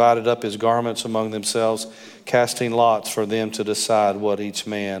him and divided up his garments among themselves, casting lots for them to decide what each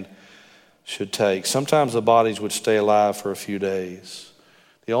man should take. Sometimes the bodies would stay alive for a few days.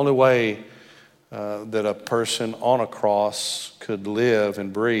 The only way that a person on a cross could live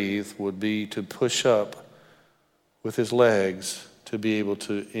and breathe would be to push up with his legs to be able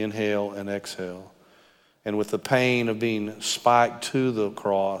to inhale and exhale. And with the pain of being spiked to the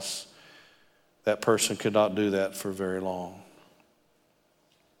cross, that person could not do that for very long.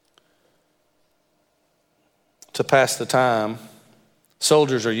 To pass the time,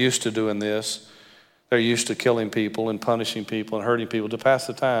 soldiers are used to doing this. They're used to killing people and punishing people and hurting people. To pass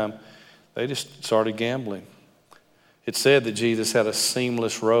the time, they just started gambling. It said that Jesus had a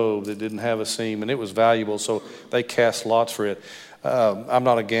seamless robe that didn't have a seam, and it was valuable, so they cast lots for it. I'm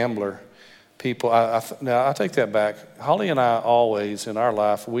not a gambler. Now I take that back. Holly and I always, in our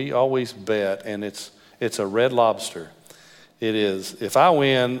life, we always bet, and it's a Red Lobster. It is. If I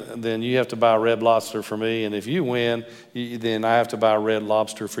win, then you have to buy a Red Lobster for me, and if you win, then I have to buy a Red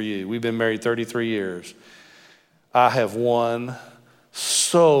Lobster for you. We've been married 33 years. I have won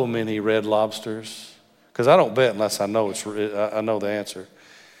so many Red Lobsters because I don't bet unless I know the answer.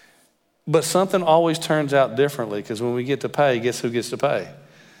 But something always turns out differently because when we get to pay, guess who gets to pay?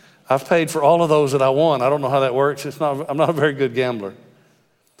 I've paid for all of those that I won. I don't know how that works. I'm not a very good gambler.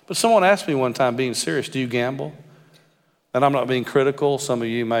 But someone asked me one time, being serious, do you gamble? And I'm not being critical. Some of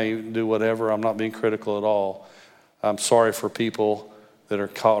you may do whatever. I'm not being critical at all. I'm sorry for people that are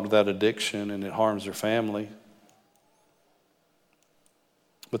caught with that addiction and it harms their family.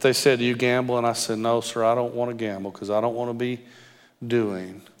 But they said, do you gamble? And I said, no, sir, I don't want to gamble because I don't want to be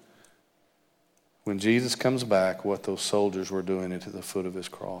doing, when Jesus comes back, what those soldiers were doing at the foot of his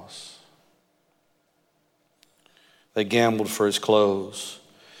cross. They gambled for his clothes.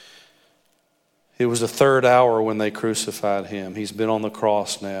 It was the third hour when they crucified him. He's been on the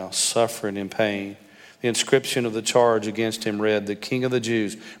cross now, suffering in pain. The inscription of the charge against him read, the King of the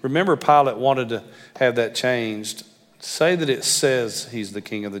Jews. Remember, Pilate wanted to have that changed. Say that it says he's the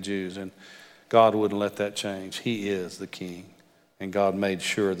King of the Jews. And God wouldn't let that change. He is the king. And God made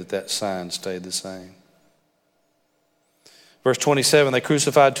sure that that sign stayed the same. Verse 27, they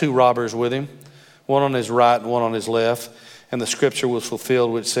crucified 2 robbers with him, one on his right and one on his left. And the scripture was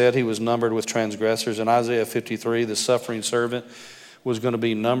fulfilled which said he was numbered with transgressors. In Isaiah 53, the suffering servant was going to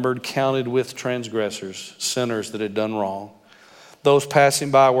be numbered, counted with transgressors, sinners that had done wrong. Those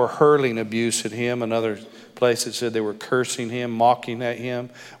passing by were hurling abuse at him. Another place it said they were cursing him, mocking at him,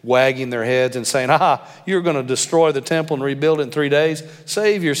 wagging their heads and saying, you're going to destroy the temple and rebuild it in 3 days?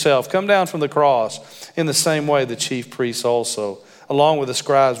 Save yourself. Come down from the cross. In the same way, the chief priests also, along with the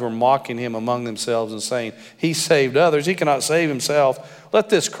scribes, were mocking him among themselves and saying, he saved others. He cannot save himself. Let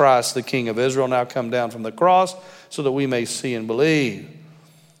this Christ, the King of Israel, now come down from the cross so that we may see and believe.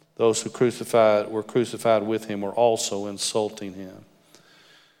 Those who were crucified with him were also insulting him.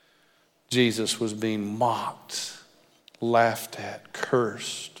 Jesus was being mocked, laughed at,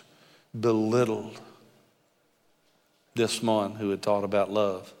 cursed, belittled. This one who had taught about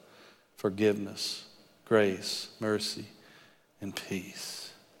love, forgiveness, grace, mercy, and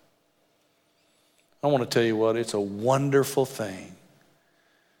peace. I want to tell you what, it's a wonderful thing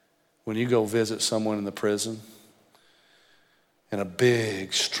when you go visit someone in the prison and a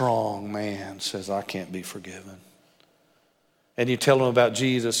big, strong man says, I can't be forgiven. And you tell them about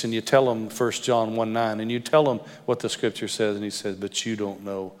Jesus, and you tell them 1 John 1:9, and you tell them what the scripture says, and he says, but you don't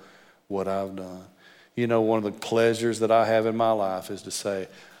know what I've done. You know, one of the pleasures that I have in my life is to say,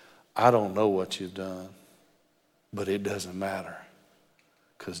 I don't know what you've done, but it doesn't matter,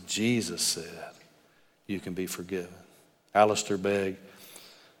 because Jesus said you can be forgiven. Alistair Begg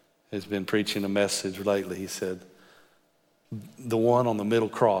has been preaching a message lately. He said, the one on the middle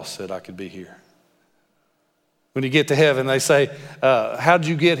cross said I could be here. When you get to heaven, they say, how'd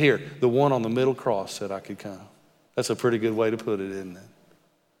you get here? The one on the middle cross said I could come. That's a pretty good way to put it, isn't it?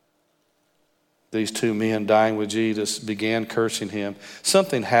 These 2 men dying with Jesus began cursing him.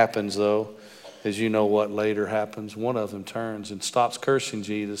 Something happens, though, as you know what later happens. One of them turns and stops cursing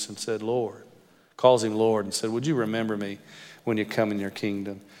Jesus and said, Lord, calls him Lord and said, would you remember me when you come in your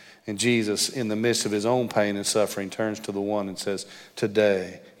kingdom? And Jesus, in the midst of his own pain and suffering, turns to the one and says,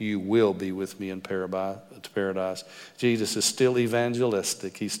 today you will be with me in paradise. Jesus is still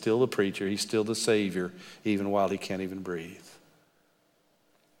evangelistic. He's still the preacher. He's still the Savior, even while he can't even breathe.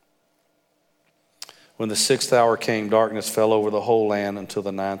 When the 6th hour came, darkness fell over the whole land until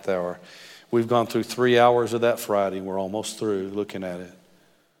the 9th hour. We've gone through 3 hours of that Friday. We're almost through looking at it.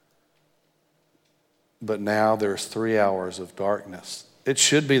 But now there's 3 hours of darkness. It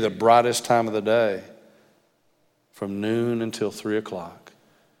should be the brightest time of the day, from noon until 3 o'clock.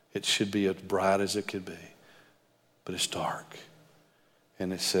 It should be as bright as it could be, but it's dark.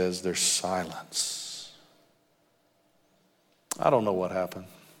 And it says there's silence. I don't know what happened,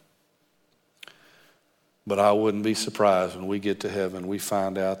 but I wouldn't be surprised when we get to heaven, we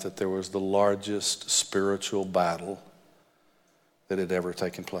find out that there was the largest spiritual battle that had ever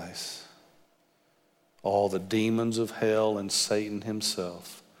taken place. All the demons of hell and Satan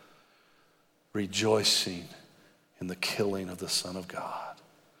himself rejoicing in the killing of the Son of God.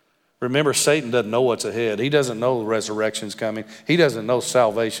 Remember, Satan doesn't know what's ahead. He doesn't know the resurrection's coming. He doesn't know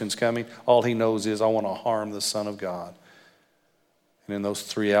salvation's coming. All he knows is, I want to harm the Son of God. And in those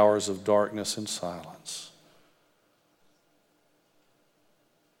 3 hours of darkness and silence,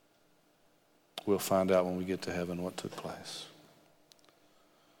 we'll find out when we get to heaven what took place.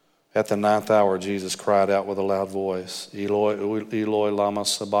 At the 9th hour, Jesus cried out with a loud voice, Eloi, Eloi, lama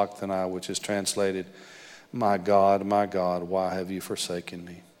sabachthani, which is translated, my God, why have you forsaken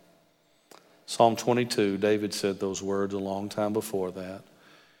me? Psalm 22, David said those words a long time before that.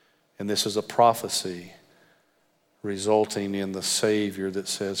 And this is a prophecy resulting in the Savior that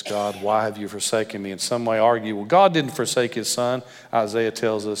says, God, why have you forsaken me? And some may argue, well, God didn't forsake his Son. Isaiah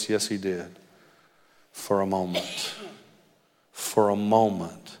tells us, yes, he did. For a moment. For a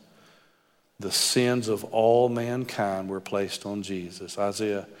moment. The sins of all mankind were placed on Jesus.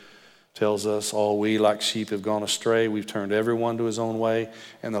 Isaiah tells us, all we like sheep have gone astray. We've turned everyone to his own way,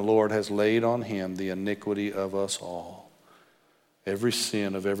 and the Lord has laid on him the iniquity of us all. Every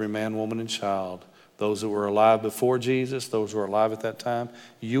sin of every man, woman, and child, those that were alive before Jesus, those who were alive at that time,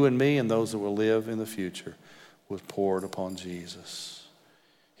 you and me, and those that will live in the future, was poured upon Jesus.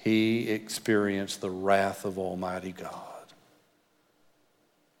 He experienced the wrath of Almighty God.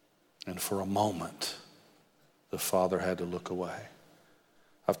 And for a moment, the Father had to look away.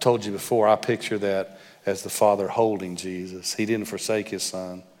 I've told you before, I picture that as the Father holding Jesus. He didn't forsake his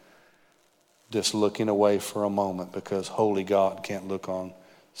Son, just looking away for a moment, because holy God can't look on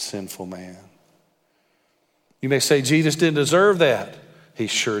sinful man. You may say Jesus didn't deserve that. He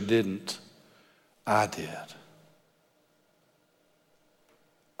sure didn't. I did.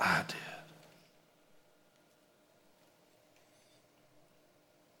 I did.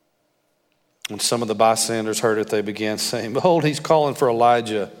 When some of the bystanders heard it, they began saying, "Behold, he's calling for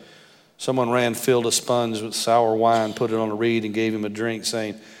Elijah." Someone ran, filled a sponge with sour wine, put it on a reed, and gave him a drink,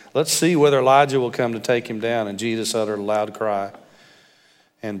 saying, "Let's see whether Elijah will come to take him down." And Jesus uttered a loud cry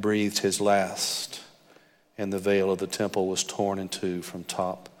and breathed his last. And the veil of the temple was torn in two from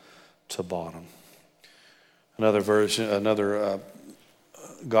top to bottom. Another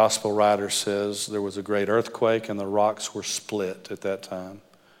gospel writer says there was a great earthquake and the rocks were split at that time.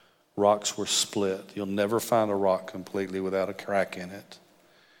 Rocks were split. You'll never find a rock completely without a crack in it.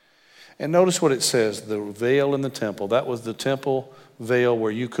 And notice what it says, the veil in the temple. That was the temple veil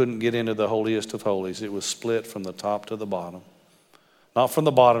where you couldn't get into the holiest of holies. It was split from the top to the bottom. Not from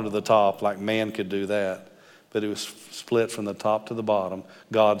the bottom to the top like man could do that, but it was split from the top to the bottom.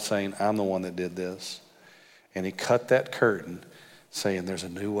 God saying, I'm the one that did this. And he cut that curtain saying there's a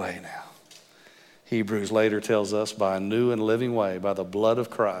new way now. Hebrews later tells us by a new and living way, by the blood of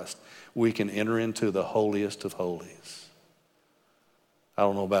Christ, we can enter into the holiest of holies. I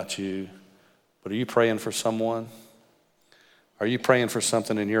don't know about you, but are you praying for someone? Are you praying for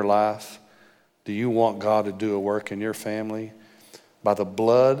something in your life? Do you want God to do a work in your family? By the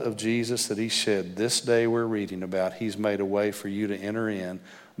blood of Jesus that he shed this day we're reading about, he's made a way for you to enter in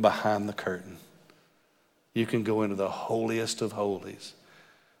behind the curtain. You can go into the holiest of holies.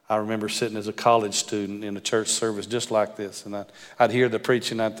 I remember sitting as a college student in a church service just like this, and I'd hear the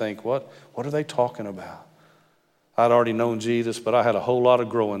preaching, and I'd think, what are they talking about? I'd already known Jesus, but I had a whole lot of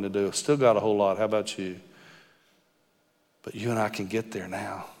growing to do. Still got a whole lot. How about you? But you and I can get there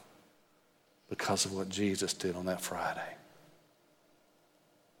now because of what Jesus did on that Friday.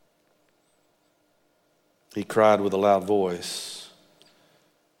 He cried with a loud voice,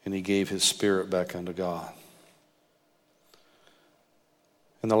 and he gave his spirit back unto God.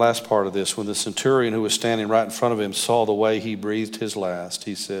 In the last part of this, when the centurion who was standing right in front of him saw the way he breathed his last,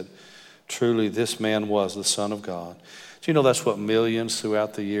 he said, truly this man was the Son of God. Do you know that's what millions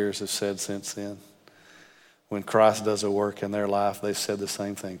throughout the years have said since then? When Christ does a work in their life, they've said the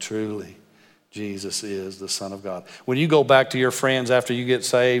same thing. Truly, Jesus is the Son of God. When you go back to your friends after you get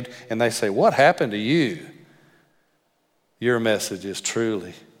saved and they say, what happened to you? Your message is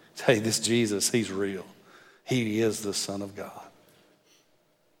truly, hey, this Jesus, he's real. He is the Son of God.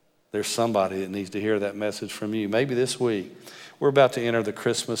 There's somebody that needs to hear that message from you. Maybe this week. We're about to enter the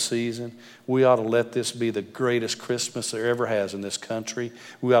Christmas season. We ought to let this be the greatest Christmas there ever has in this country.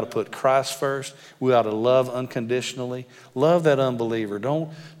 We ought to put Christ first. We ought to love unconditionally. Love that unbeliever.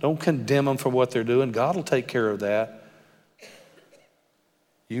 Don't condemn them for what they're doing. God will take care of that.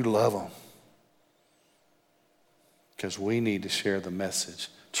 You love them. Because we need to share the message.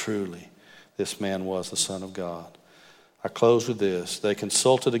 Truly, this man was the Son of God. I close with this. They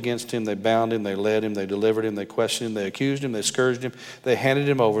consulted against him. They bound him. They led him. They delivered him. They questioned him. They accused him. They scourged him. They handed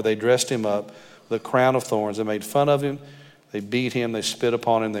him over. They dressed him up with a crown of thorns. They made fun of him. They beat him. They spit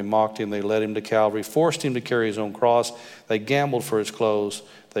upon him. They mocked him. They led him to Calvary, forced him to carry his own cross. They gambled for his clothes.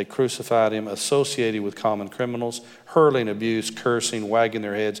 They crucified him, associated with common criminals, hurling abuse, cursing, wagging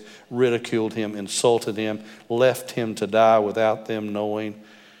their heads, ridiculed him, insulted him, left him to die without them knowing.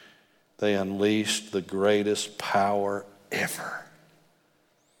 They unleashed the greatest power ever.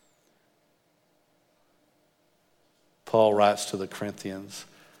 Paul writes to the Corinthians,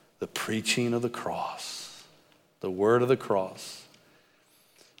 the preaching of the cross, the word of the cross,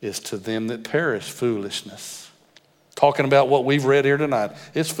 is to them that perish foolishness. Talking about what we've read here tonight,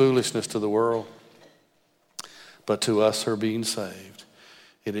 it's foolishness to the world. But to us who are being saved,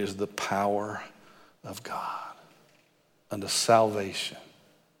 it is the power of God unto salvation.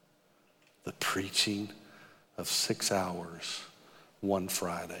 The preaching of 6 hours one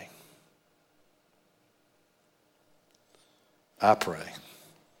Friday. I pray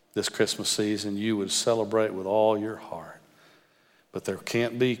this Christmas season you would celebrate with all your heart. But there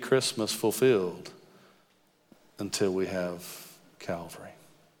can't be Christmas fulfilled until we have Calvary.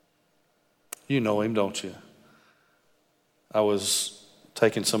 You know him, don't you? I was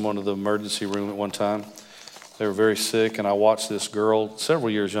taking someone to the emergency room at one time. They were very sick, and I watched this girl, several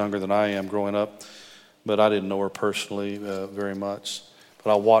years younger than I am growing up, but I didn't know her personally very much.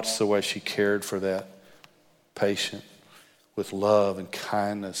 But I watched the way she cared for that patient with love and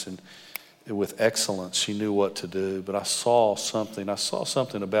kindness and with excellence. She knew what to do, but I saw something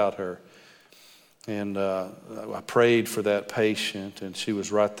about her. And I prayed for that patient, and she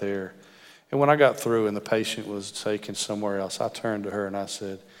was right there. And when I got through and the patient was taken somewhere else, I turned to her and I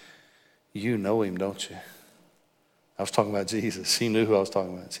said, you know him, don't you? I was talking about Jesus. She knew who I was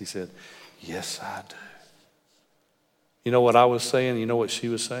talking about. She said, Yes, I do. You know what I was saying? You know what she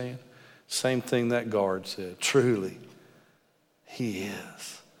was saying? Same thing that guard said. Truly, he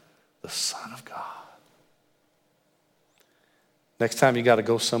is the Son of God. Next time you got to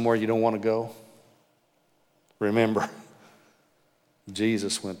go somewhere you don't want to go, remember,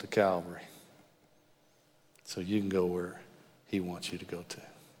 Jesus went to Calvary. So you can go where he wants you to go to.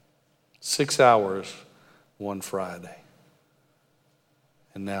 6 hours one Friday.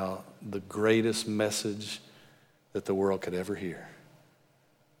 And now the greatest message that the world could ever hear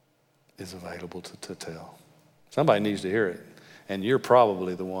is available to tell. Somebody needs to hear it. And you're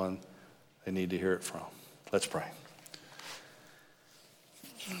probably the one they need to hear it from. Let's pray.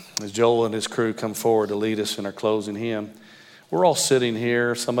 As Joel and his crew come forward to lead us in our closing hymn, we're all sitting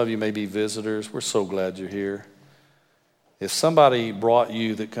here. Some of you may be visitors. We're so glad you're here. If somebody brought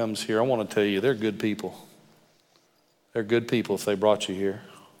you that comes here, I want to tell you, they're good people. They're good people if they brought you here.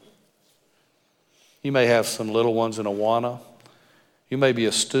 You may have some little ones in Awana. You may be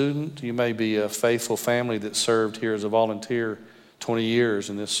a student. You may be a faithful family that served here as a volunteer 20 years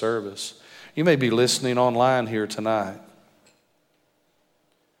in this service. You may be listening online here tonight.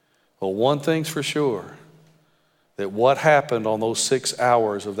 Well, one thing's for sure, that what happened on those 6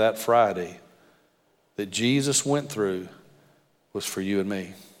 hours of that Friday that Jesus went through was for you and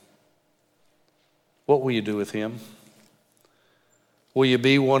me. What will you do with him? Will you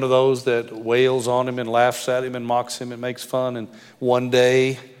be one of those that wails on him and laughs at him and mocks him and makes fun, and one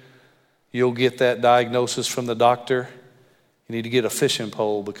day you'll get that diagnosis from the doctor? You need to get a fishing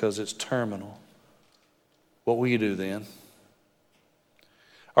pole because it's terminal. What will you do then?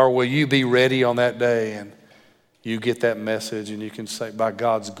 Or will you be ready on that day and you get that message and you can say, by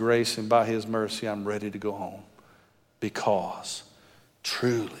God's grace and by his mercy, I'm ready to go home because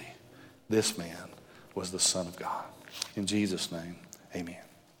truly this man was the Son of God. In Jesus' name, amen.